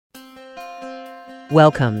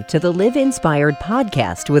Welcome to the Live Inspired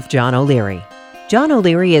podcast with John O'Leary. John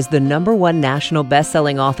O'Leary is the #1 national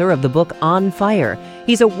best-selling author of the book On Fire.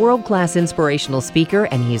 He's a world-class inspirational speaker,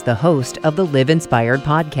 and he's the host of the Live Inspired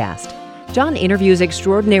podcast. John interviews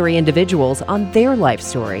extraordinary individuals on their life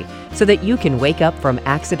story so that you can wake up from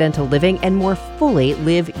accidental living and more fully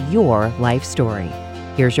live your life story.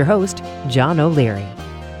 Here's your host, John O'Leary.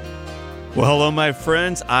 Well, hello, my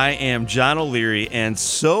friends. I am John O'Leary, and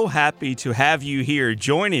so happy to have you here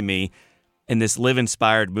joining me in this Live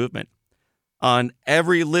Inspired movement. On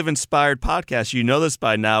every Live Inspired podcast, you know this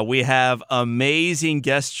by now, we have amazing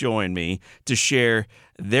guests join me to share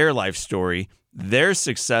their life story, their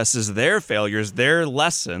successes, their failures, their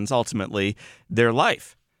lessons, ultimately, their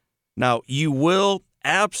life. Now, you will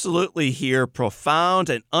absolutely hear profound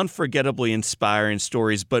and unforgettably inspiring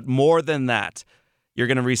stories, but more than that, you're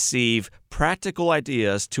going to receive practical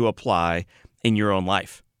ideas to apply in your own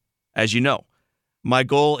life. As you know, my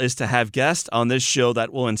goal is to have guests on this show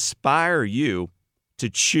that will inspire you to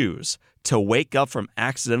choose to wake up from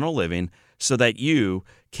accidental living so that you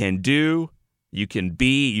can do, you can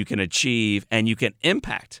be, you can achieve, and you can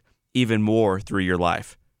impact even more through your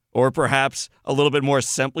life. Or perhaps a little bit more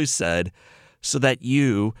simply said, so that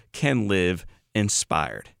you can live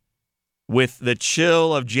inspired. With the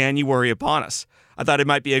chill of January upon us, I thought it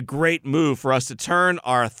might be a great move for us to turn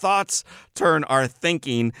our thoughts, turn our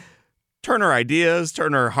thinking, turn our ideas,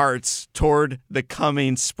 turn our hearts toward the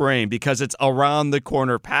coming spring, because it's around the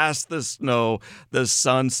corner, past the snow, the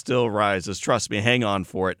sun still rises. Trust me, hang on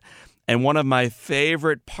for it. And one of my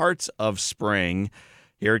favorite parts of spring,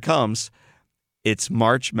 here it comes, it's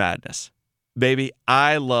March Madness. Baby,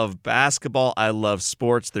 I love basketball. I love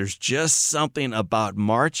sports. There's just something about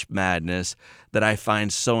March Madness that I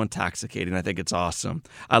find so intoxicating. I think it's awesome.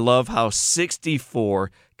 I love how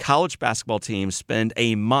 64 college basketball teams spend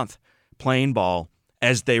a month playing ball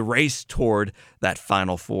as they race toward that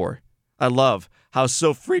Final Four. I love how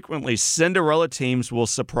so frequently Cinderella teams will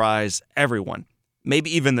surprise everyone,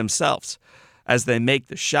 maybe even themselves, as they make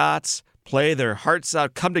the shots, play their hearts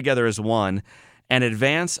out, come together as one, and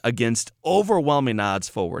advance against overwhelming odds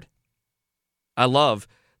forward. I love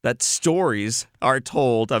that stories are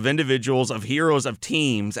told of individuals, of heroes, of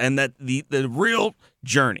teams, and that the real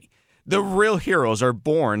journey, the real heroes are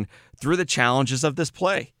born through the challenges of this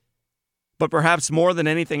play. But perhaps more than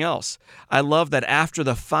anything else, I love that after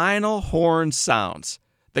the final horn sounds,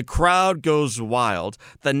 the crowd goes wild,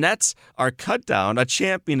 the nets are cut down, a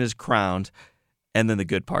champion is crowned, and then the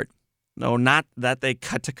good part. No, not that they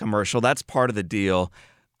cut to commercial. That's part of the deal.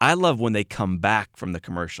 I love when they come back from the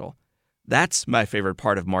commercial. That's my favorite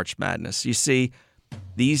part of March Madness. You see,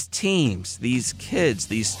 these teams, these kids,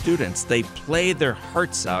 these students, they play their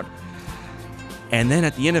hearts out. And then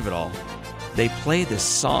at the end of it all, they play this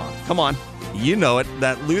song. Come on, you know it,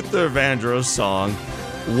 that Luther Vandross song,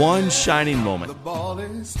 One Shining Moment. The ball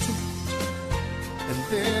is tipped, and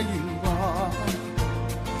there you are.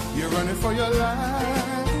 You're running for your life.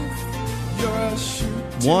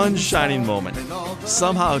 One shining moment.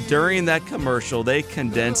 Somehow during that commercial, they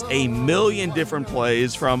condense 1 million different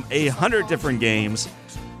plays from 100 different games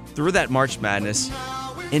through that March Madness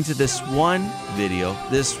into this one video,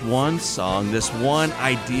 this one song, this one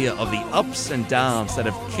idea of the ups and downs that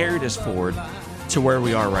have carried us forward to where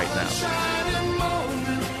we are right now.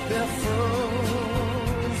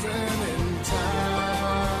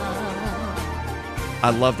 I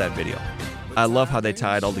love that video. I love how they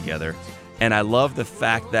tie it all together. And I love the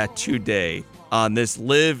fact that today on this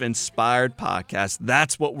Live Inspired podcast,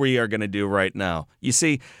 that's what we are going to do right now. You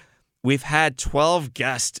see, we've had 12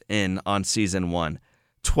 guests in on season 1,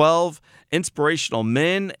 12 inspirational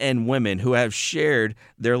men and women who have shared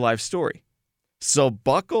their life story. So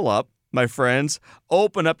buckle up, my friends,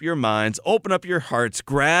 open up your minds, open up your hearts,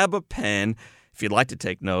 grab a pen if you'd like to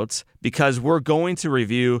take notes, because we're going to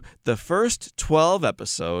review the first 12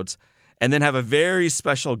 episodes and then have a very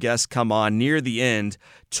special guest come on near the end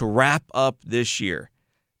to wrap up this year.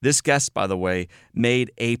 This guest, by the way,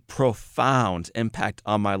 made a profound impact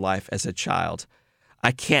on my life as a child.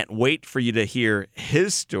 I can't wait for you to hear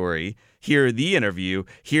his story, hear the interview,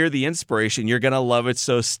 hear the inspiration. You're going to love it,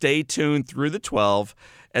 so stay tuned through the 12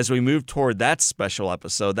 as we move toward that special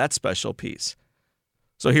episode, that special piece.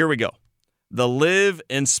 So here we go. The Live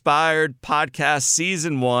Inspired Podcast,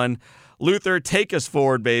 Season 1. Luther, take us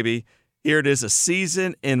forward, baby. Here it is, a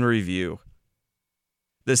season in review.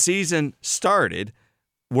 The season started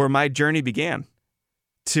where my journey began.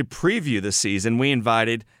 To preview the season, we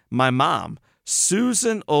invited my mom,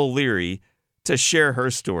 Susan O'Leary, to share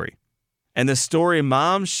her story. And the story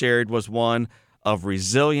Mom shared was one of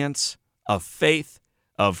resilience, of faith,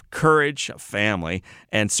 of courage, of family,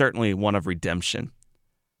 and certainly one of redemption.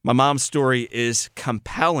 My mom's story is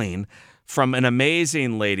compelling from an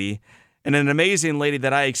amazing lady, and an amazing lady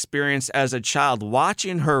that I experienced as a child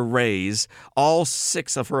watching her raise all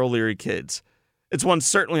 6 of her O'Leary kids. It's one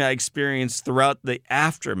certainly I experienced throughout the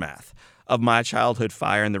aftermath of my childhood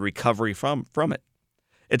fire and the recovery from it.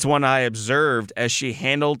 It's one I observed as she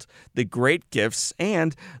handled the great gifts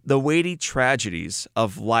and the weighty tragedies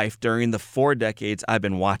of life during the 4 decades I've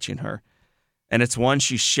been watching her. And it's one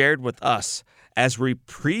she shared with us as we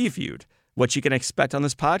previewed what you can expect on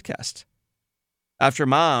this podcast. After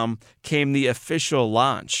Mom came the official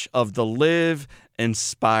launch of the Live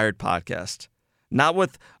Inspired podcast. Not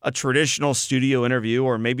with a traditional studio interview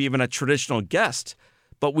or maybe even a traditional guest,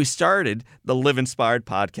 but we started the Live Inspired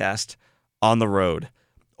podcast on the road,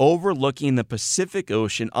 overlooking the Pacific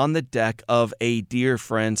Ocean on the deck of a dear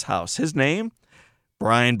friend's house. His name?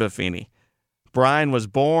 Brian Buffini. Brian was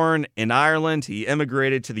born in Ireland. He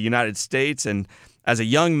immigrated to the United States and as a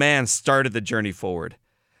young man started the journey forward.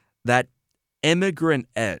 That immigrant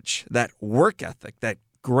edge, that work ethic, that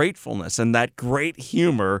gratefulness, and that great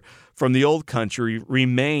humor from the old country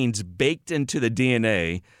remains baked into the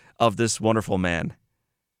DNA of this wonderful man.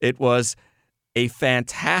 It was a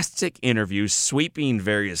fantastic interview sweeping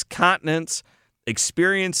various continents,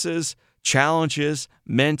 experiences, challenges,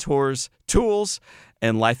 mentors, tools,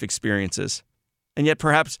 and life experiences. And yet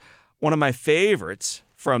perhaps one of my favorites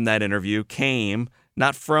from that interview came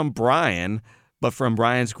not from Brian, but from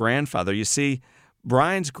Brian's grandfather. You see,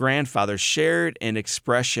 Brian's grandfather shared an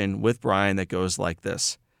expression with Brian that goes like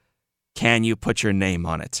this: "Can you put your name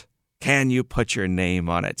on it? Can you put your name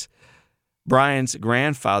on it?" Brian's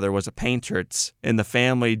grandfather was a painter. It's in the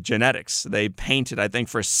family genetics. They painted, I think,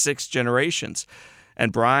 for 6 generations.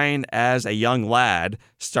 And Brian, as a young lad,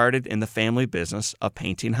 started in the family business of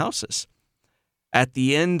painting houses. At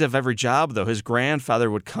the end of every job, though, his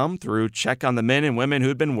grandfather would come through, check on the men and women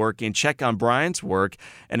who'd been working, check on Brian's work,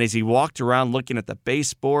 and as he walked around looking at the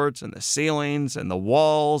baseboards and the ceilings and the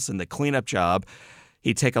walls and the cleanup job,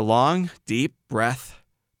 he'd take a long, deep breath,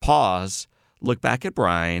 pause, look back at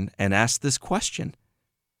Brian, and ask this question: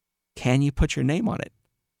 "Can you put your name on it?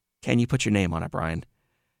 Can you put your name on it, Brian?"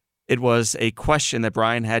 It was a question that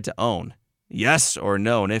Brian had to own. Yes or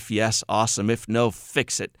no, and if yes, awesome. If no,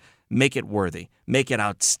 fix it. Make it worthy. Make it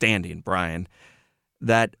outstanding, Brian.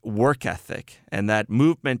 That work ethic and that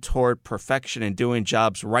movement toward perfection and doing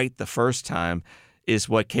jobs right the first time is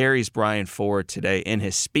what carries Brian forward today in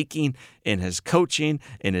his speaking, in his coaching,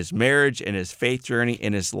 in his marriage, in his faith journey,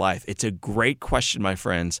 in his life. It's a great question, my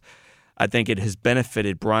friends. I think it has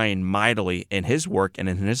benefited Brian mightily in his work and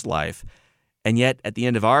in his life. And yet, at the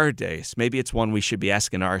end of our days, maybe it's one we should be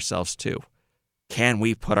asking ourselves too. Can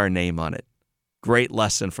we put our name on it? Great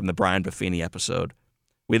lesson from the Brian Buffini episode.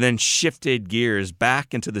 We then shifted gears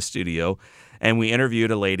back into the studio, and we interviewed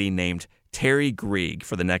a lady named Terry Grieg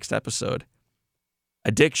for the next episode.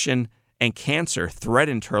 Addiction and cancer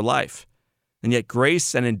threatened her life, and yet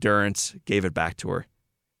grace and endurance gave it back to her.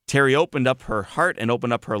 Terry opened up her heart and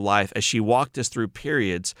opened up her life as she walked us through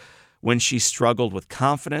periods when she struggled with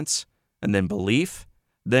confidence, and then belief,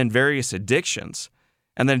 then various addictions,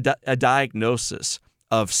 and then a diagnosis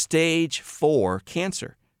of stage 4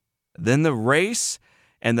 cancer, then the race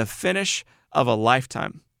and the finish of a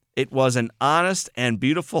lifetime. It was an honest and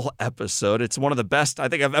beautiful episode. It's one of the best I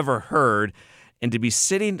think I've ever heard. And to be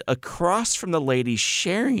sitting across from the lady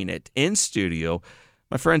sharing it in studio,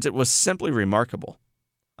 my friends, it was simply remarkable.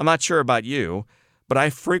 I'm not sure about you, but I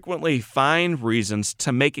frequently find reasons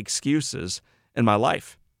to make excuses in my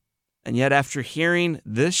life. And yet after hearing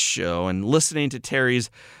this show and listening to Terry's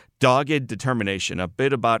dogged determination, a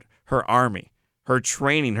bit about her army, her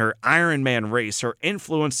training, her Ironman race, her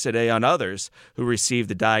influence today on others who received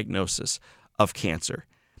the diagnosis of cancer.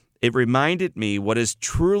 It reminded me what is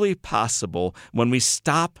truly possible when we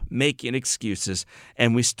stop making excuses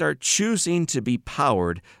and we start choosing to be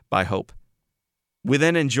powered by hope. We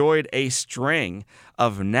then enjoyed a string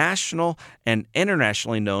of national and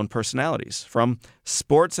internationally known personalities, from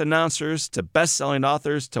sports announcers to best-selling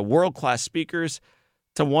authors to world-class speakers,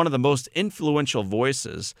 to one of the most influential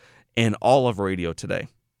voices in all of radio today.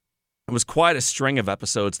 It was quite a string of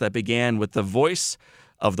episodes that began with the voice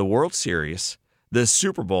of the World Series, the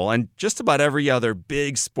Super Bowl, and just about every other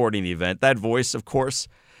big sporting event. That voice, of course,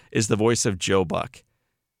 is the voice of Joe Buck.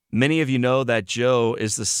 Many of you know that Joe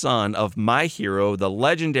is the son of my hero, the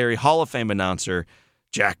legendary Hall of Fame announcer,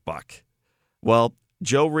 Jack Buck. Well,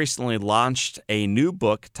 Joe recently launched a new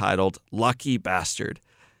book titled Lucky Bastard.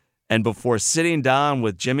 And before sitting down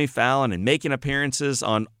with Jimmy Fallon and making appearances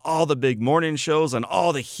on all the big morning shows and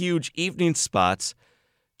all the huge evening spots,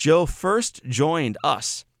 Joe first joined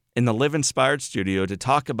us in the Live Inspired studio to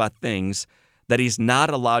talk about things that he's not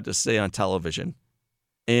allowed to say on television.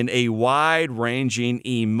 In a wide-ranging,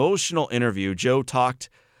 emotional interview, Joe talked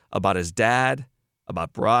about his dad,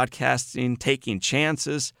 about broadcasting, taking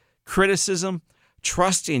chances, criticism,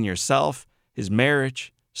 trusting yourself, his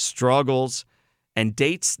marriage, struggles, and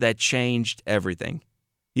dates that changed everything.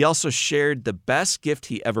 He also shared the best gift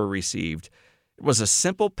he ever received. It was a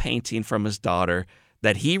simple painting from his daughter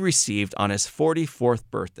that he received on his 44th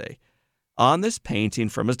birthday. On this painting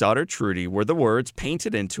from his daughter Trudy were the words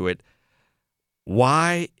painted into it,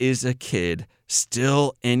 "Why is a kid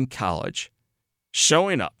still in college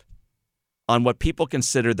showing up on what people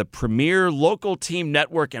consider the premier local team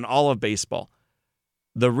network in all of baseball?"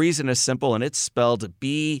 The reason is simple, and it's spelled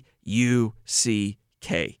B-U-C-K.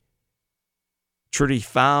 Trudy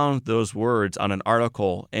found those words on an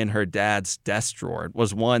article in her dad's desk drawer. It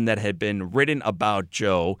was one that had been written about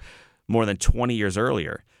Joe more than 20 years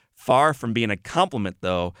earlier. Far from being a compliment,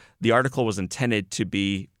 though, the article was intended to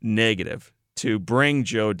be negative, to bring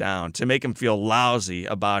Joe down, to make him feel lousy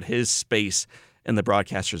about his space in the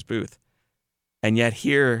broadcaster's booth. And yet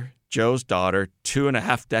here, Joe's daughter,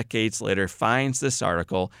 2.5 decades later, finds this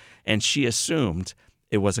article, and she assumed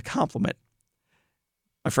it was a compliment.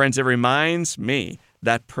 My friends, it reminds me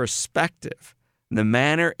that perspective, the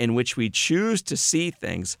manner in which we choose to see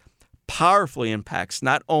things, powerfully impacts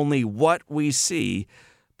not only what we see,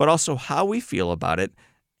 but also how we feel about it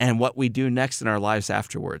and what we do next in our lives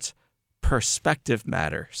afterwards. Perspective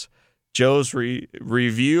matters. Joe's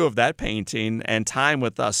review of that painting and time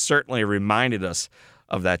with us certainly reminded us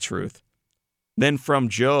of that truth. Then from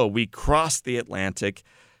Joe, we crossed the Atlantic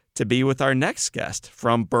to be with our next guest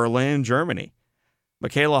from Berlin, Germany.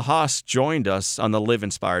 Michaela Haas joined us on the Live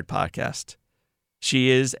Inspired podcast. She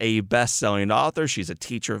is a best-selling author. She's a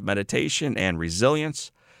teacher of meditation and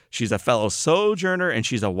resilience. She's a fellow sojourner, and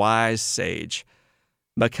she's a wise sage.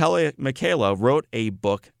 Michaela wrote a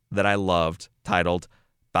book that I loved titled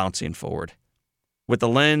Bouncing Forward. With the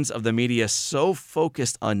lens of the media so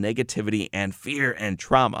focused on negativity and fear and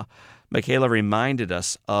trauma, Michaela reminded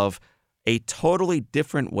us of a totally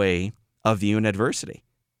different way of viewing adversity.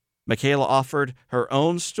 Michaela offered her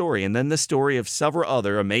own story and then the story of several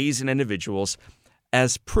other amazing individuals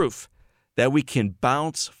as proof that we can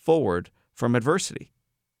bounce forward from adversity.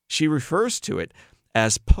 She refers to it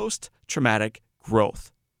as post-traumatic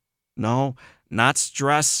growth. No, not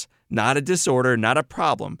stress, not a disorder, not a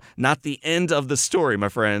problem, not the end of the story, my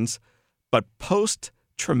friends, but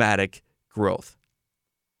post-traumatic growth.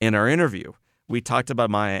 In our interview, we talked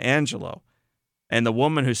about Maya Angelou, and the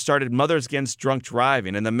woman who started Mothers Against Drunk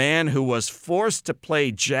Driving, and the man who was forced to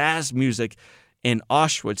play jazz music in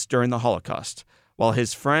Auschwitz during the Holocaust, while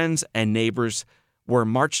his friends and neighbors were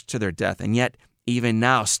marched to their death. And yet, even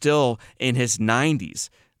now, still in his 90s,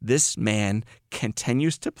 this man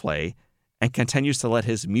continues to play and continues to let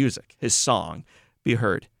his music, his song, be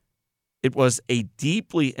heard. It was a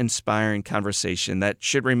deeply inspiring conversation that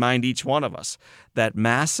should remind each one of us that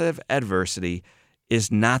massive adversity is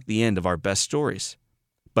not the end of our best stories,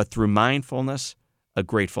 but through mindfulness, a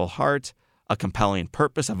grateful heart, a compelling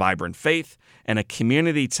purpose, a vibrant faith, and a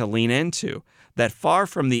community to lean into, that far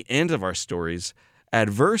from the end of our stories,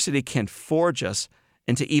 adversity can forge us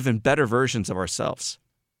into even better versions of ourselves.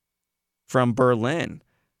 From Berlin,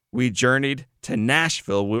 we journeyed to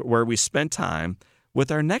Nashville, where we spent time with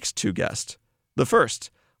our next two guests. The first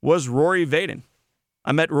was Rory Vaden.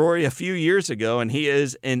 I met Rory a few years ago, and he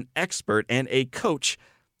is an expert and a coach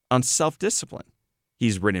on self-discipline.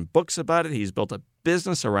 He's written books about it. He's built a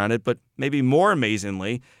business around it, but maybe more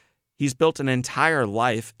amazingly, he's built an entire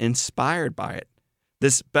life inspired by it.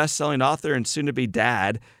 This best-selling author and soon-to-be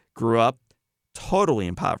dad grew up totally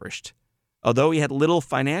impoverished. Although he had little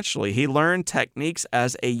financially, he learned techniques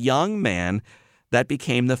as a young man that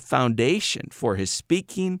became the foundation for his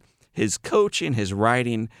speaking, his coaching, his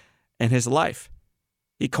writing, and his life.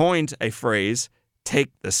 He coined a phrase,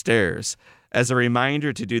 "take the stairs," as a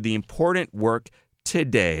reminder to do the important work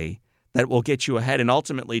today that will get you ahead and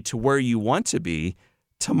ultimately to where you want to be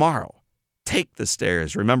tomorrow. Take the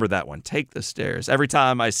stairs. Remember that one. Take the stairs. Every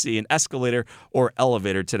time I see an escalator or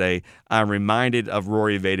elevator today, I'm reminded of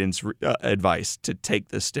Rory Vaden's advice to take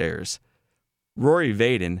the stairs. Rory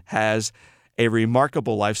Vaden has a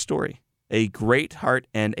remarkable life story, a great heart,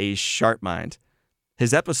 and a sharp mind.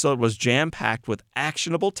 His episode was jam-packed with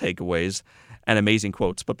actionable takeaways and amazing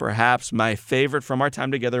quotes, but perhaps my favorite from our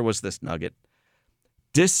time together was this nugget.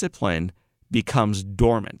 Discipline becomes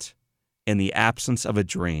dormant in the absence of a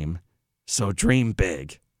dream, so dream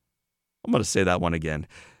big. I'm going to say that one again.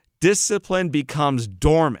 Discipline becomes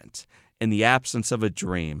dormant in the absence of a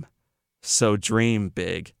dream. So dream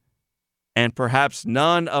big. And perhaps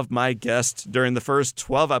none of my guests during the first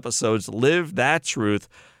 12 episodes lived that truth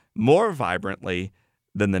more vibrantly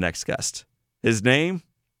than the next guest. His name?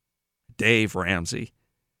 Dave Ramsey.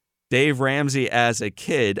 Dave Ramsey, as a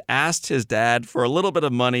kid, asked his dad for a little bit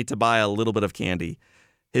of money to buy a little bit of candy.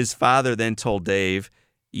 His father then told Dave,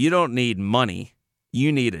 "You don't need money.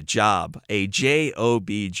 You need a job, a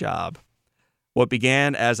J-O-B job." What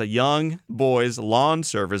began as a young boy's lawn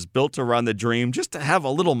service built around the dream just to have a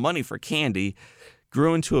little money for candy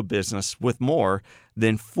grew into a business with more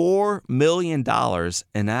than $4 million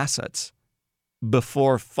in assets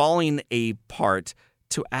before falling apart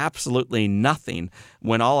to absolutely nothing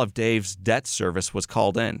when all of Dave's debt service was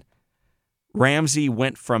called in. Ramsey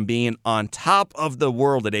went from being on top of the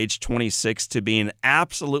world at age 26 to being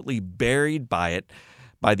absolutely buried by it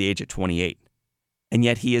by the age of 28. And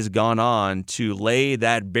yet he has gone on to lay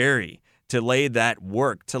that to lay that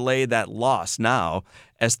work, to lay that loss now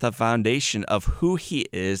as the foundation of who he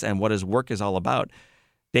is and what his work is all about.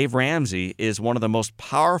 Dave Ramsey is one of the most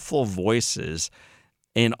powerful voices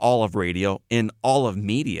in all of radio, in all of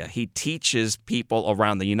media. He teaches people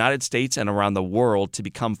around the United States and around the world to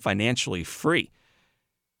become financially free.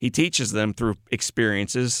 He teaches them through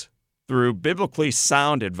experiences, through biblically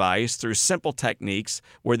sound advice, through simple techniques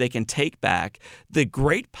where they can take back the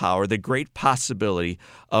great power, the great possibility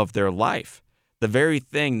of their life. The very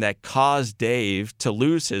thing that caused Dave to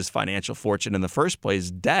lose his financial fortune in the first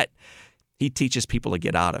place, debt, he teaches people to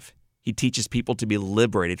get out of. He teaches people to be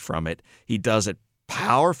liberated from it. He does it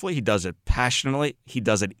powerfully. He does it passionately. He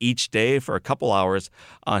does it each day for a couple hours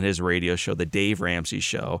on his radio show, The Dave Ramsey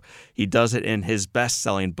Show. He does it in his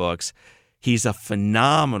best-selling books. He's a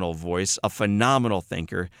phenomenal voice, a phenomenal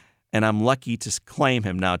thinker, and I'm lucky to claim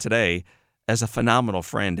him now today as a phenomenal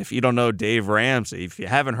friend. If you don't know Dave Ramsey, if you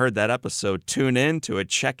haven't heard that episode, tune in to it,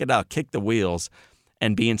 check it out, kick the wheels,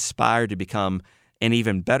 and be inspired to become an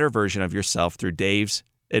even better version of yourself through Dave's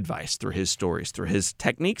advice, through his stories, through his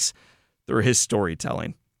techniques, through his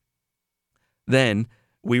storytelling. Then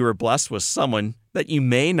we were blessed with someone that you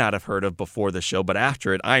may not have heard of before the show, but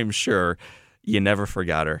after it, I'm sure you never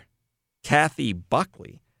forgot her. Kathy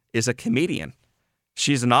Buckley is a comedian.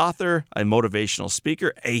 She's an author, a motivational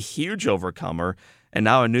speaker, a huge overcomer, and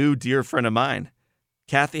now a new dear friend of mine.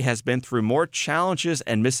 Kathy has been through more challenges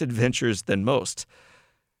and misadventures than most,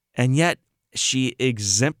 and yet she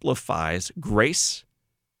exemplifies grace,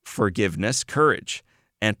 forgiveness, courage,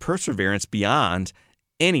 and perseverance beyond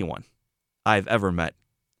anyone I've ever met.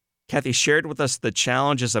 Kathy shared with us the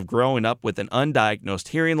challenges of growing up with an undiagnosed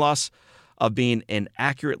hearing loss, of being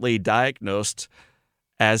inaccurately diagnosed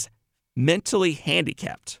as mentally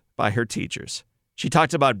handicapped by her teachers. She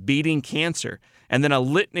talked about beating cancer and then a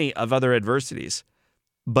litany of other adversities.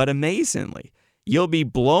 But amazingly, you'll be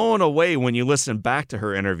blown away when you listen back to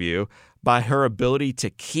her interview by her ability to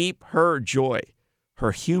keep her joy,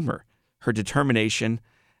 her humor, her determination,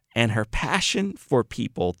 and her passion for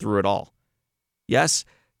people through it all. Yes,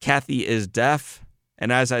 Kathy is deaf,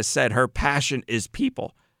 and as I said, her passion is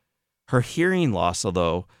people. Her hearing loss,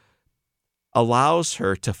 although, allows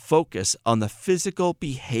her to focus on the physical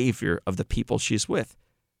behavior of the people she's with.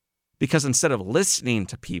 Because instead of listening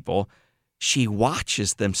to people, she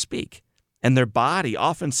watches them speak. And their body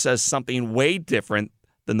often says something way different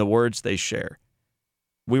than the words they share.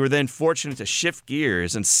 We were then fortunate to shift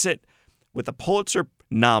gears and sit with a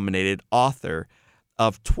Pulitzer-nominated author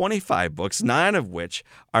of 25 books, 9 of which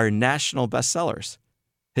are national bestsellers.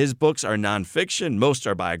 His books are nonfiction, most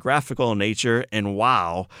are biographical in nature, and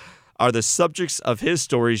wow, are the subjects of his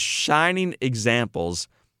stories shining examples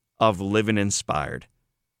of living inspired.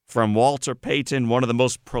 From Walter Payton, one of the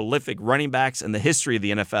most prolific running backs in the history of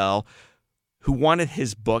the NFL, who wanted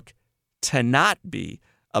his book to not be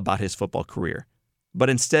about his football career, but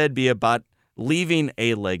instead be about leaving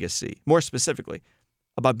a legacy, more specifically,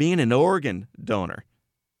 about being an organ donor,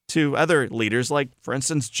 to other leaders like, for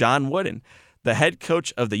instance, John Wooden, the head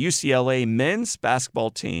coach of the UCLA men's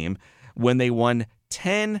basketball team when they won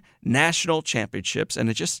 10 national championships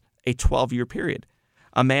in just a 12-year period.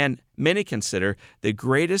 A man many consider the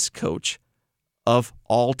greatest coach of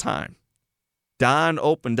all time. Don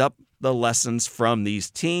opened up the lessons from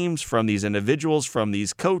these teams, from these individuals, from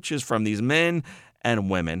these coaches, from these men and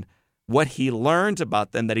women, what he learned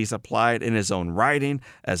about them that he's applied in his own writing,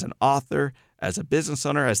 as an author, as a business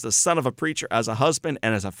owner, as the son of a preacher, as a husband,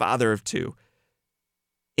 and as a father of 2.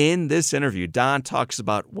 In this interview, Don talks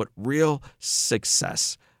about what real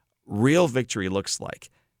success, real victory looks like.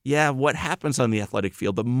 Yeah, what happens on the athletic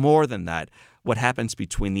field, but more than that, what happens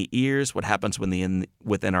between the ears, what happens within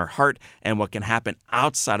our heart, and what can happen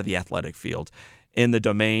outside of the athletic field in the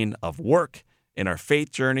domain of work, in our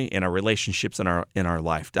faith journey, in our relationships, in our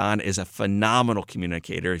life. Don is a phenomenal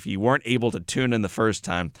communicator. If you weren't able to tune in the first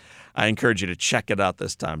time, I encourage you to check it out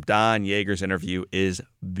this time. Don Yeager's interview is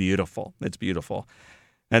beautiful. It's beautiful.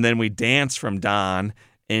 And then we dance from Don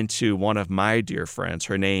into one of my dear friends.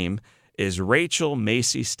 Her name is Rachel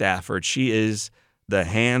Macy Stafford. She is the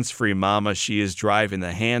hands-free mama. She is driving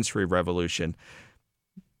the hands-free revolution.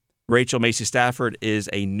 Rachel Macy Stafford is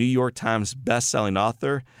a New York Times best-selling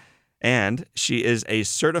author, and she is a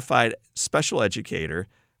certified special educator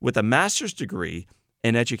with a master's degree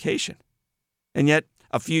in education. And yet,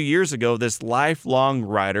 a few years ago, this lifelong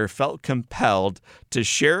writer felt compelled to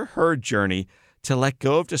share her journey to let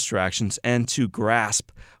go of distractions and to grasp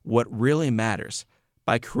what really matters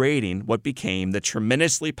by creating what became the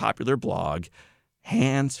tremendously popular blog,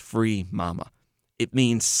 Hands Free Mama. It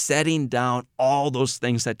means setting down all those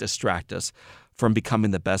things that distract us from becoming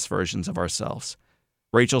the best versions of ourselves.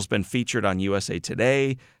 Rachel's been featured on USA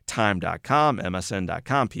Today, Time.com,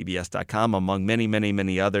 MSN.com, PBS.com, among many, many,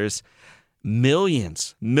 many others.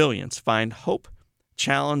 Millions find hope,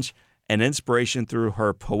 challenge, and inspiration through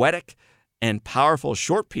her poetic and powerful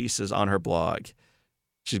short pieces on her blog.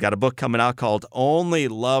 She's got a book coming out called Only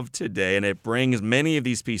Love Today, and it brings many of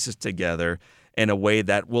these pieces together in a way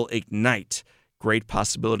that will ignite great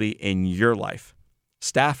possibility in your life.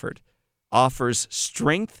 Stafford offers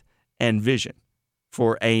strength and vision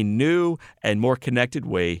for a new and more connected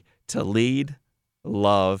way to lead,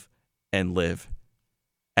 love, and live.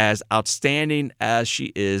 As outstanding as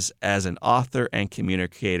she is as an author and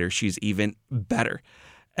communicator, she's even better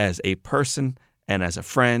as a person and as a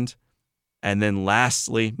friend. And then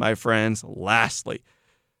lastly, my friends,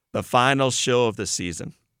 the final show of the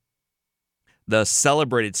season. The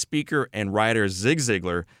celebrated speaker and writer Zig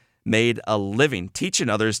Ziglar made a living teaching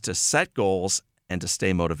others to set goals and to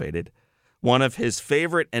stay motivated. One of his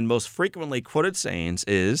favorite and most frequently quoted sayings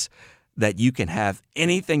is that you can have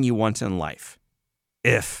anything you want in life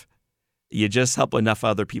if you just help enough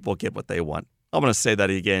other people get what they want. I'm going to say that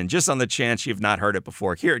again, just on the chance you've not heard it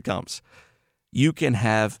before. Here it comes. You can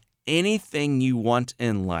have anything you want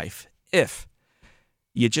in life if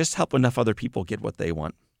you just help enough other people get what they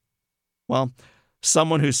want. Well,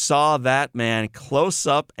 someone who saw that man close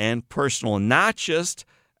up and personal, not just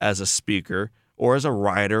as a speaker or as a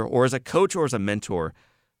writer or as a coach or as a mentor,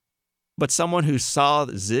 but someone who saw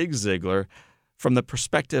Zig Ziglar from the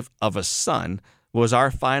perspective of a son, was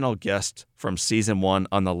our final guest from season 1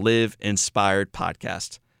 on the Live Inspired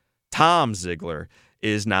podcast. Tom Ziglar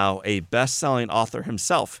is now a best-selling author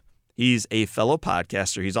himself. He's a fellow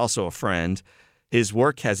podcaster. He's also a friend. His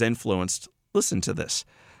work has influenced, listen to this,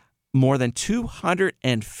 more than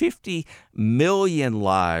 250 million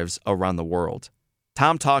lives around the world.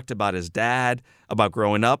 Tom talked about his dad, about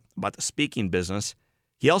growing up, about the speaking business.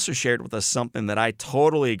 He also shared with us something that I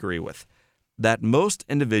totally agree with, that most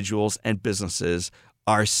individuals and businesses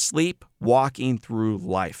are sleepwalking through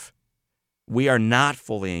life. We are not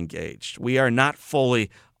fully engaged. We are not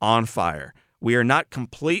fully on fire. We are not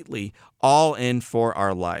completely all in for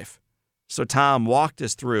our life. So Tom walked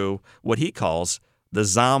us through what he calls the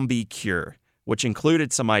zombie cure, which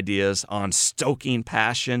included some ideas on stoking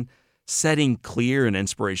passion, setting clear and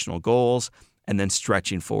inspirational goals, and then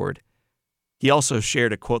stretching forward. He also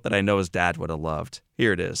shared a quote that I know his dad would have loved.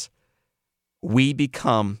 Here it is. We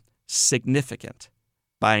become significant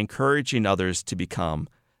by encouraging others to become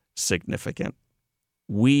significant.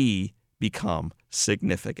 We become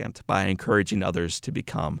significant by encouraging others to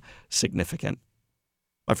become significant.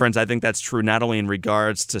 My friends, I think that's true not only in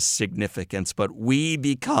regards to significance, but we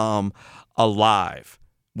become alive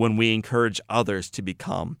when we encourage others to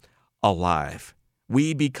become alive.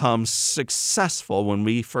 We become successful when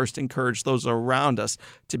we first encourage those around us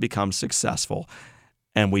to become successful.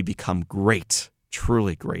 And we become great,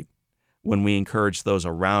 truly great, when we encourage those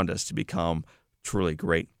around us to become truly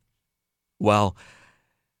great. Well,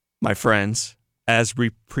 my friends, as we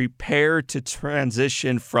prepare to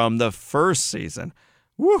transition from the first season,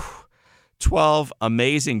 12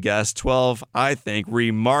 amazing guests, 12, I think,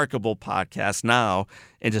 remarkable podcasts now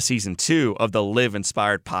into season 2 of the Live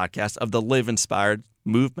Inspired podcast, of the Live Inspired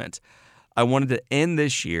movement. I wanted to end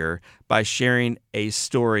this year by sharing a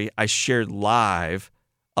story I shared live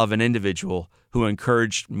of an individual who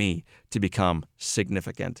encouraged me to become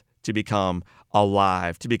significant, to become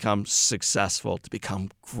alive, to become successful, to become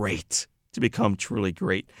great, to become truly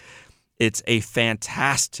great. It's a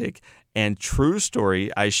fantastic and true story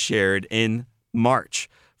I shared in March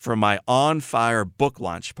for my On Fire book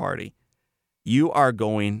launch party. You are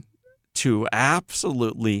going to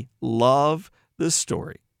absolutely love the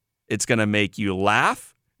story. It's going to make you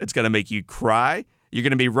laugh. It's going to make you cry. You're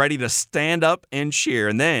going to be ready to stand up and cheer.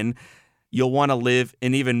 And then you'll want to live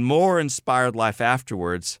an even more inspired life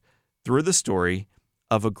afterwards through the story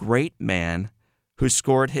of a great man who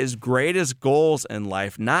scored his greatest goals in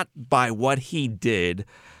life, not by what he did,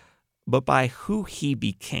 but by who he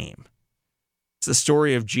became. It's the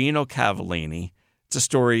story of Gino Cavallini. It's a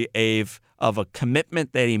story of a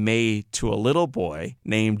commitment that he made to a little boy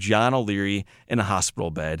named John O'Leary in a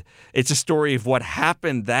hospital bed. It's a story of what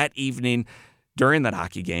happened that evening during that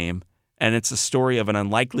hockey game. And it's a story of an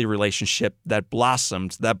unlikely relationship that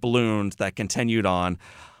blossomed, that bloomed, that continued on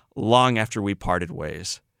long after we parted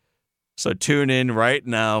ways. So tune in right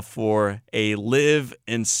now for a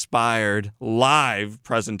Live-inspired live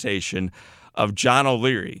presentation of John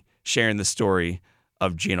O'Leary sharing the story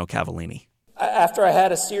of Gino Cavallini. After I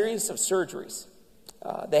had a series of surgeries,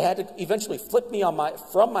 they had to eventually flip me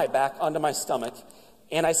from my back onto my stomach,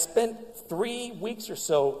 and I spent 3 weeks or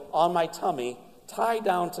so on my tummy, tied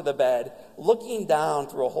down to the bed, looking down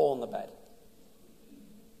through a hole in the bed.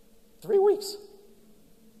 3 weeks.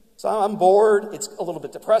 So I'm bored, it's a little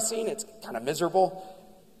bit depressing, it's kind of miserable.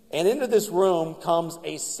 And into this room comes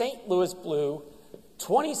a St. Louis Blue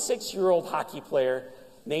 26-year-old hockey player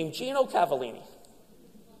named Gino Cavallini.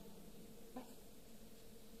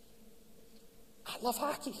 I love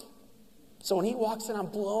hockey. So when he walks in, I'm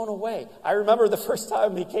blown away. I remember the first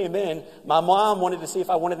time he came in, my mom wanted to see if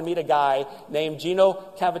I wanted to meet a guy named Gino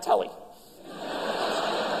Cavatelli.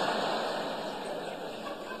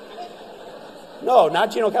 No,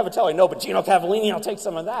 not Gino Cavatelli, no, but Gino Cavallini, I'll take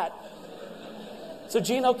some of that. So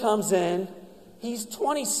Gino comes in, he's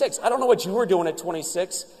 26. I don't know what you were doing at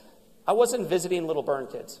 26. I wasn't visiting little burn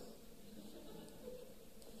kids.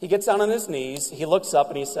 He gets down on his knees, he looks up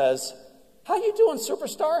and he says, "How you doing,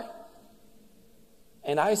 superstar?"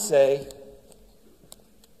 And I say,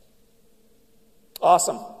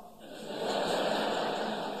 "Awesome."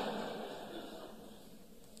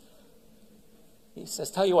 He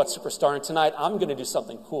says, "Tell you what, superstar, and tonight I'm going to do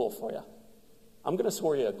something cool for you. I'm going to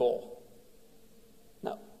score you a goal."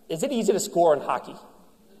 Now, is it easy to score in hockey?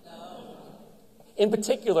 No. In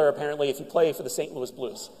particular, apparently, if you play for the St. Louis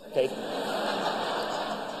Blues, okay?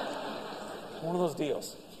 One of those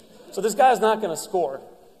deals. So this guy's not going to score.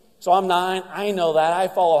 So I'm 9. I know that. I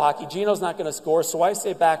follow hockey. Gino's not going to score. So I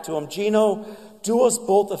say back to him, "Gino, do us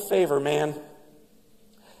both a favor, man.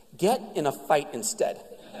 Get in a fight instead."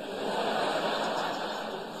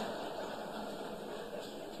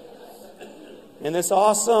 And this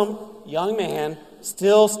awesome young man,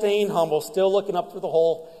 still staying humble, still looking up through the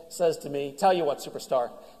hole, says to me, "Tell you what, superstar,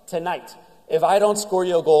 tonight, if I don't score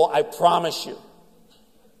you a goal, I promise you,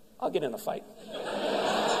 I'll get in a fight."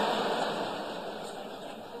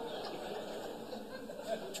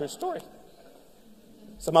 True story.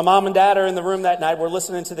 So my mom and dad are in the room that night. We're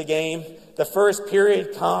listening to the game. The first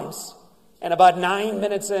period comes. And about 9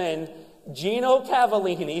 minutes in, Gino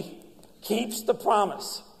Cavallini keeps the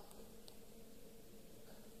promise.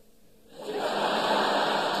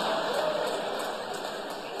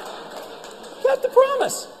 Got the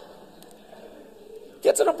promise.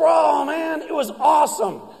 Gets in a brawl, man. It was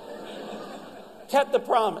awesome. Kept the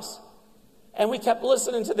promise. And we kept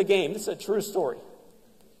listening to the game. This is a true story.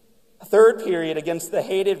 Third period against the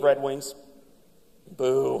hated Red Wings.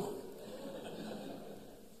 Boo.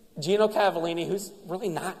 Gino Cavallini, who's really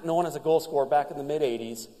not known as a goal scorer back in the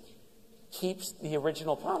mid-'80s, keeps the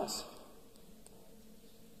original promise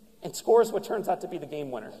and scores what turns out to be the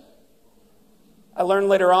game winner. I learned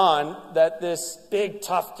later on that this big,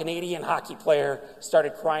 tough Canadian hockey player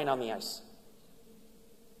started crying on the ice.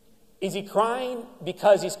 Is he crying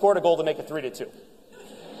because he scored a goal to make it 3-2?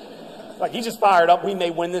 Like, he's just fired up, we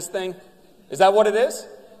may win this thing. Is that what it is?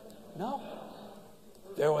 No.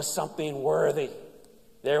 There was something worthy.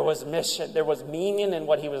 There was mission. There was meaning in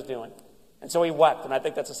what he was doing. And so he wept, and I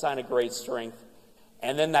think that's a sign of great strength.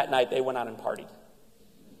 And then that night, they went out and partied.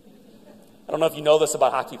 I don't know if you know this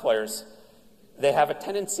about hockey players. They have a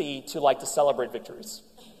tendency to like to celebrate victories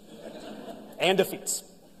and defeats.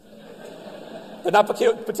 They're not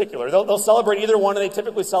particular. They'll celebrate either one, and they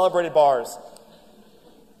typically celebrate at bars.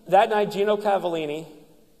 That night, Gino Cavallini,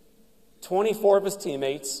 24 of his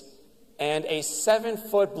teammates, and a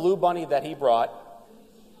 7-foot blue bunny that he brought,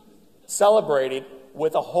 celebrated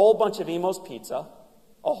with a whole bunch of Emo's pizza,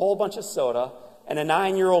 a whole bunch of soda, and a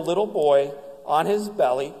 9-year-old little boy on his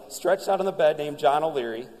belly, stretched out on the bed, named John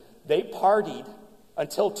O'Leary. They partied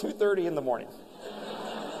until 2:30 in the morning.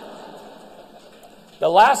 The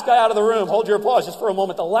last guy out of the room, hold your applause just for a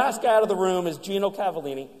moment, the last guy out of the room is Gino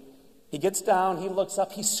Cavallini. He gets down, he looks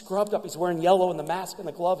up, he's scrubbed up, he's wearing yellow and the mask and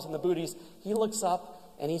the gloves and the booties. He looks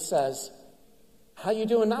up and he says, "How you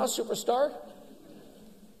doing now, superstar?"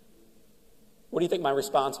 What do you think my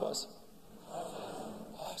response was?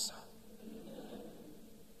 Awesome.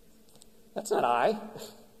 That's not I.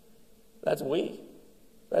 That's we.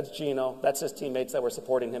 That's Gino. That's his teammates that were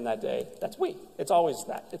supporting him that day. That's we. It's always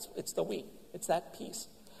that. It's the we. It's that piece.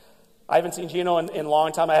 I haven't seen Gino in a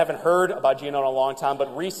long time. I haven't heard about Gino in a long time,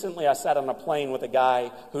 but recently I sat on a plane with a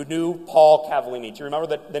guy who knew Paul Cavallini. Do you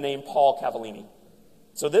remember the name Paul Cavallini?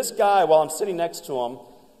 So this guy, while I'm sitting next to him,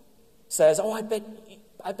 says, "Oh, I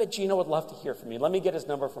bet Gino would love to hear from me. Let me get his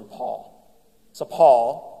number from Paul." So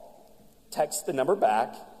Paul texts the number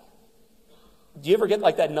back. Do you ever get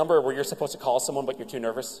like that number where you're supposed to call someone but you're too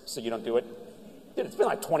nervous so you don't do it? Dude, it's been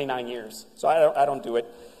like 29 years, so I don't do it.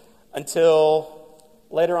 Until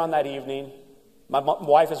later on that evening, my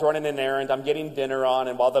wife is running an errand, I'm getting dinner on,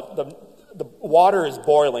 and while the water is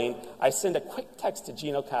boiling, I send a quick text to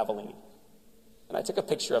Gino Cavallini. And I took a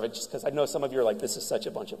picture of it just because I know some of you are like, "This is such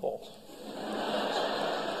a bunch of bull."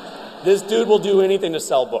 This dude will do anything to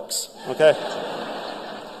sell books, okay?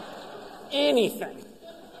 Anything.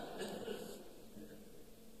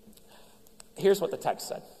 Here's what the text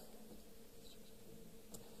said.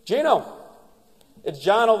 "Gino, it's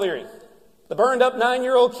John O'Leary, the burned up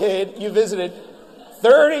 9-year-old kid you visited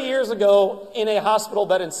 30 years ago in a hospital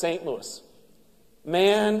bed in St. Louis.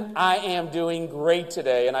 Man, I am doing great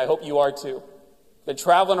today, and I hope you are too. Been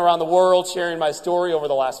traveling around the world sharing my story over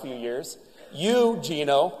the last few years. You,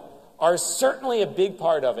 Gino, are certainly a big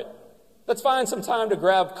part of it. Let's find some time to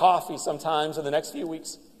grab coffee sometimes in the next few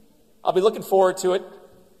weeks. I'll be looking forward to it.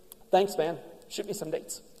 Thanks, man. Shoot me some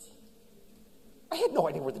dates." I had no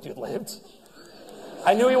idea where the dude lived.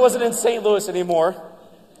 I knew he wasn't in St. Louis anymore.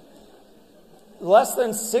 Less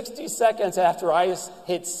than 60 seconds after I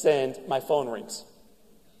hit send, my phone rings.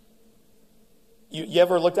 You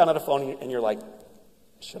ever look down at a phone and you're like,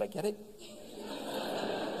 "Should I get it?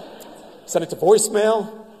 Send it to voicemail?"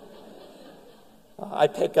 I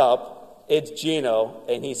pick up. It's Gino,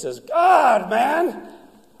 and he says, "God, man,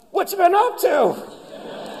 what you been up to?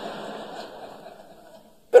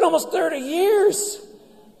 Been almost 30 years.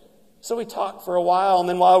 So we talked for a while, and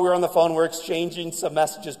then while we were on the phone, we're exchanging some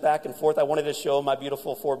messages back and forth. I wanted to show him my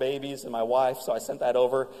beautiful 4 babies and my wife, so I sent that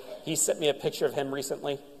over. He sent me a picture of him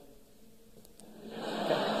recently.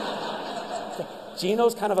 Okay.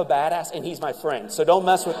 Gino's kind of a badass, and he's my friend, so don't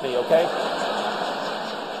mess with me, okay?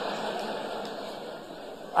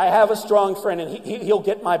 I have a strong friend, and he'll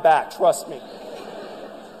get my back, trust me.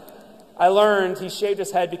 I learned he shaved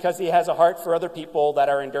his head because he has a heart for other people that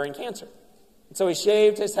are enduring cancer. And so he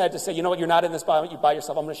shaved his head to say, "You know what, you're not in this by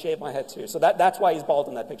yourself. I'm going to shave my head too." So that's why he's bald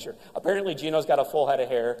in that picture. Apparently, Gino's got a full head of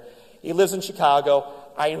hair. He lives in Chicago.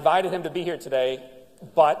 I invited him to be here today,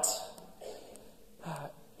 but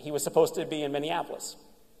he was supposed to be in Minneapolis.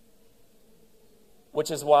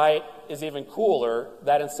 Which is why it is even cooler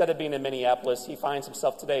that instead of being in Minneapolis, he finds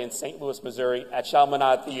himself today in St. Louis, Missouri at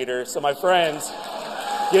Chaminade Theater. So my friends,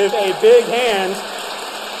 give a big hand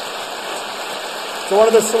to one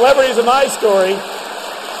of the celebrities of my story,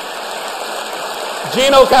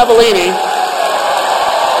 Gino Cavallini.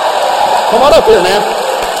 Come on up here, man.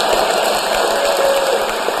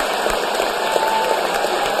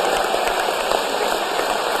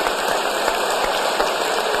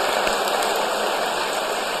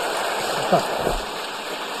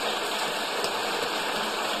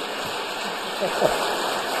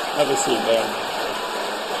 Have a seat, man.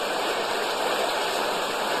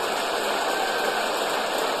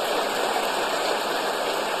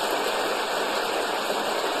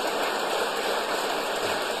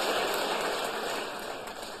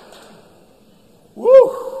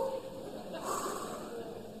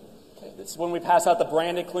 When we pass out the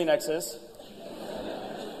branded Kleenexes.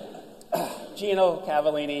 Gino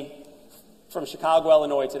Cavallini from Chicago,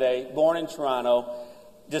 Illinois today, born in Toronto,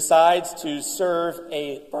 decides to serve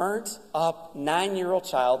a burnt-up 9-year-old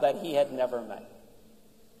child that he had never met.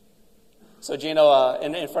 So Gino,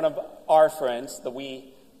 in front of our friends,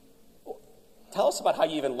 tell us about how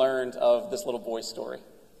you even learned of this little boy's story.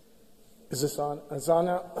 Is this on? Is it on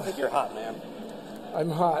now? I think you're hot, man. I'm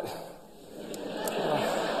hot.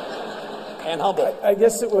 And humble. I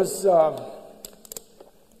guess it was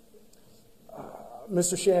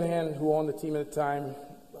Mr. Shanahan, who owned the team at the time,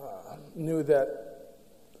 knew that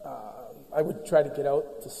I would try to get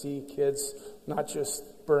out to see kids, not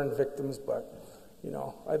just burn victims, but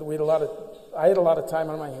I had a lot of time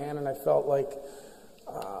on my hand, and I felt like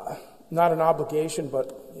not an obligation,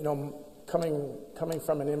 but coming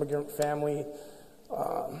from an immigrant family.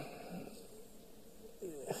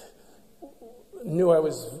 knew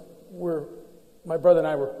my brother and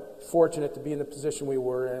I were fortunate to be in the position we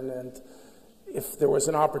were in, and if there was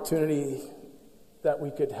an opportunity that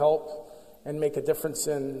we could help and make a difference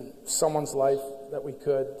in someone's life, that we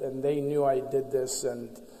could, and they knew I did this,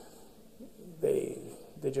 and they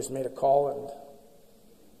just made a call and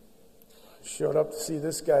showed up to see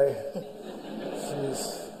this guy.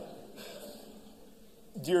 Jeez.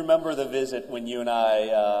 Do you remember the visit when you and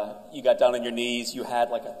I, you got down on your knees, you had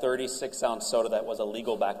like a 36-ounce soda that was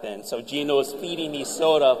illegal back then. So Gino was feeding me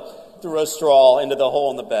soda through a straw into the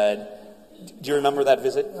hole in the bed. Do you remember that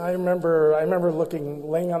visit? I remember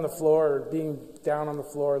laying on the floor, or being down on the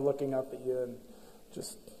floor, looking up at you, and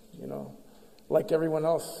just, like everyone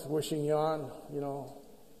else, wishing you on,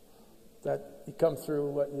 that you come through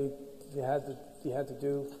what you had to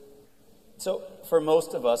do. So for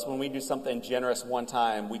most of us, when we do something generous one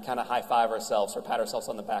time, we kind of high-five ourselves or pat ourselves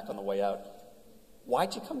on the back on the way out.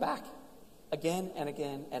 Why'd you come back again and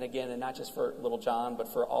again and again, and not just for little John,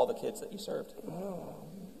 but for all the kids that you served?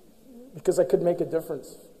 Because I could make a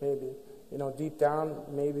difference, maybe. Deep down,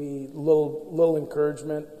 maybe little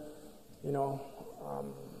encouragement,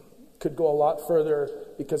 could go a lot further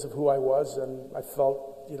because of who I was, and I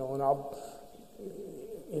felt,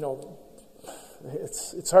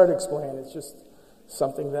 it's hard to explain. It's just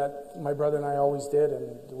something that my brother and I always did,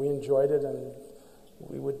 and we enjoyed it, and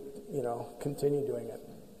we would, continue doing it.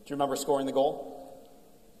 Do you remember scoring the goal?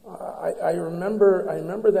 I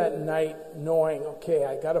remember that night knowing, okay,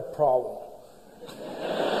 I got a problem.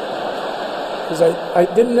 Because I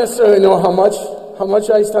didn't necessarily know how much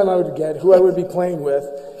ice time I would get, who I would be playing with,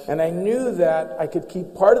 and I knew that I could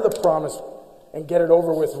keep part of the promise and get it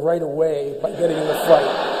over with right away by getting in the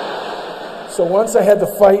fight. So once I had the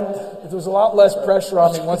fight, there was a lot less pressure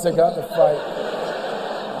on me once I got in the fight.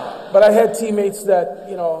 But I had teammates that,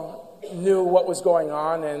 knew what was going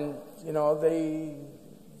on, and,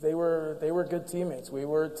 they were good teammates. We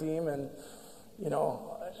were a team, and,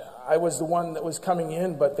 I was the one that was coming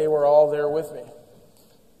in, but they were all there with me.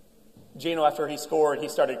 Gino, after he scored, he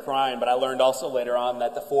started crying, but I learned also later on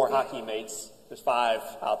that the 4 hockey mates, there's 5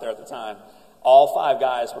 out there at the time, all 5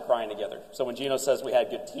 guys were crying together. So when Gino says we had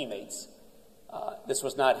good teammates, this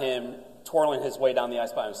was not him twirling his way down the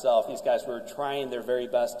ice by himself. These guys were trying their very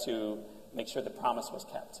best to make sure the promise was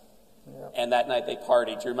kept. Yeah. And that night they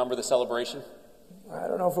partied. Do you remember the celebration? I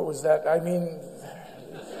don't know if it was that. I mean,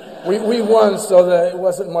 we won, so that it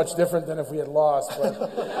wasn't much different than if we had lost, but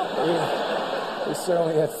we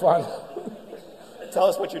certainly had fun. Tell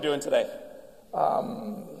us what you're doing today.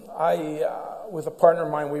 With a partner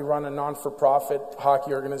of mine, we run a non-for-profit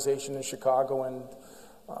hockey organization in Chicago, and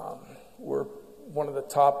we're one of the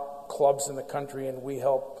top clubs in the country, and we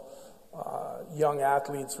help young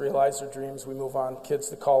athletes realize their dreams. We move on kids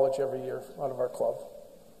to college every year out of our club.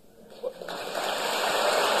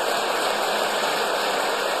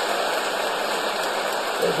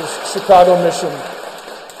 The Chicago mission.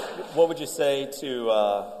 What would you say to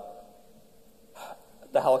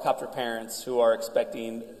the helicopter parents who are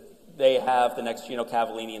expecting they have the next Gino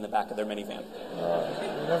Cavallini in the back of their minivan?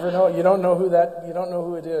 You never know. You don't know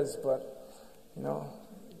who it is, but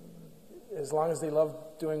as long as they love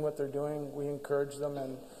doing what they're doing, we encourage them,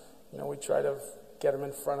 and we try to get them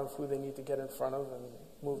in front of who they need to get in front of and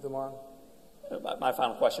move them on. My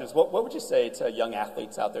final question is, what would you say to young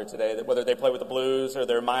athletes out there today, that whether they play with the Blues or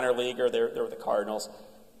they're minor league or they're with the Cardinals,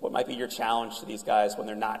 what might be your challenge to these guys when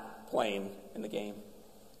they're not playing in the game?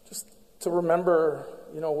 Just to remember,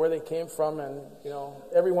 where they came from, and,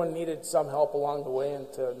 everyone needed some help along the way, and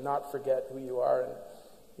to not forget who you are and,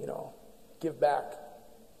 give back.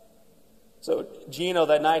 So Gino,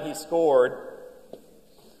 that night he scored,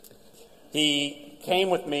 he came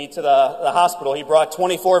with me to the hospital. He brought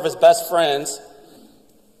 24 of his best friends,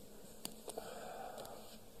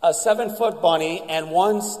 a 7-foot bunny, and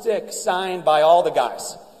 1 stick signed by all the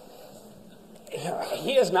guys.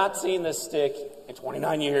 He has not seen this stick in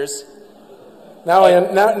 29 years. Now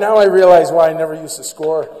I realize why I never used to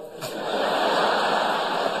score.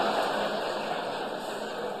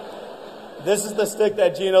 This is the stick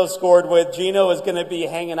that Gino scored with. Gino is going to be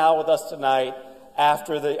hanging out with us tonight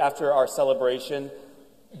after our celebration.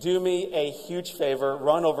 Do me a huge favor,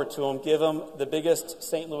 run over to him, give him the biggest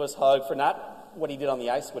St. Louis hug for not what he did on the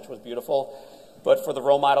ice, which was beautiful, but for the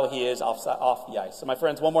role model he is off the ice. So my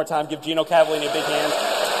friends, one more time, give Gino Cavallini a big hand.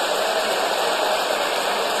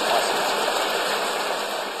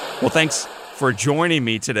 Well, thanks for joining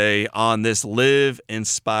me today on this Live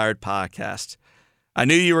Inspired podcast. I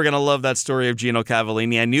knew you were going to love that story of Gino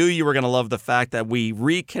Cavallini. I knew you were going to love the fact that we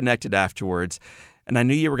reconnected afterwards. And I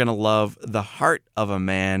knew you were going to love the heart of a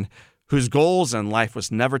man whose goals in life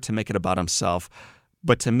was never to make it about himself,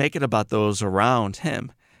 but to make it about those around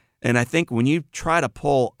him. And I think when you try to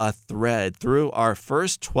pull a thread through our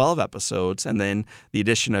first 12 episodes and then the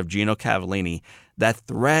addition of Gino Cavallini, that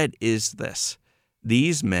thread is this.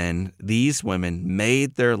 These men, these women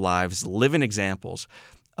made their lives living examples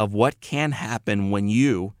of what can happen when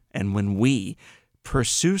you and when we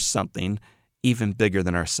pursue something even bigger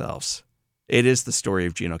than ourselves. It is the story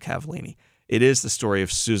of Gino Cavallini. It is the story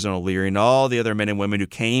of Susan O'Leary and all the other men and women who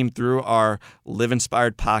came through our Live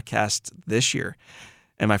Inspired podcast this year.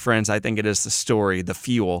 And my friends, I think it is the story, the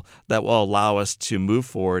fuel that will allow us to move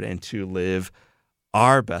forward and to live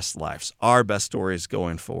our best lives, our best stories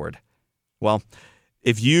going forward. Well,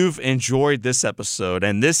 if you've enjoyed this episode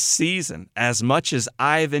and this season as much as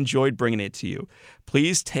I've enjoyed bringing it to you,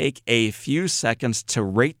 please take a few seconds to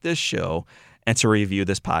rate this show and to review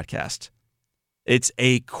this podcast. It's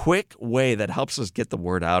a quick way that helps us get the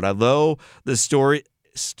word out. Although the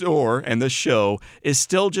store and the show is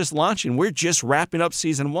still just launching. We're just wrapping up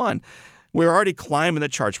season 1. We're already climbing the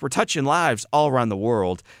charts. We're touching lives all around the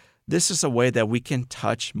world. This is a way that we can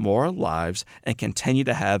touch more lives and continue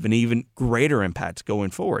to have an even greater impact going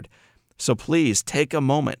forward. So please take a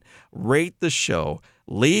moment, rate the show,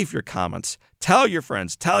 leave your comments, tell your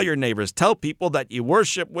friends, tell your neighbors, tell people that you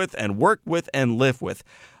worship with and work with and live with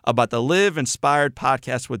about the Live Inspired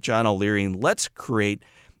podcast with John O'Leary. And let's create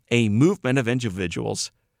a movement of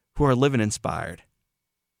individuals who are living inspired.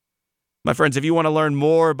 My friends, if you want to learn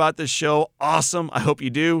more about this show, awesome. I hope you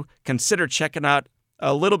do. Consider checking out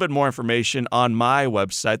a little bit more information on my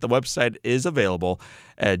website. The website is available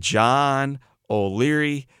at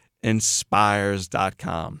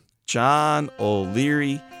JohnO'LearyInspires.com.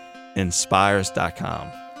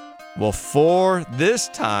 JohnO'LearyInspires.com. Well, for this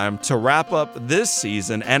time to wrap up this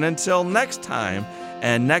season and until next time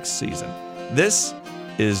and next season, this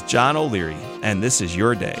is John O'Leary, and this is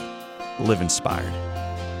your day. Live inspired.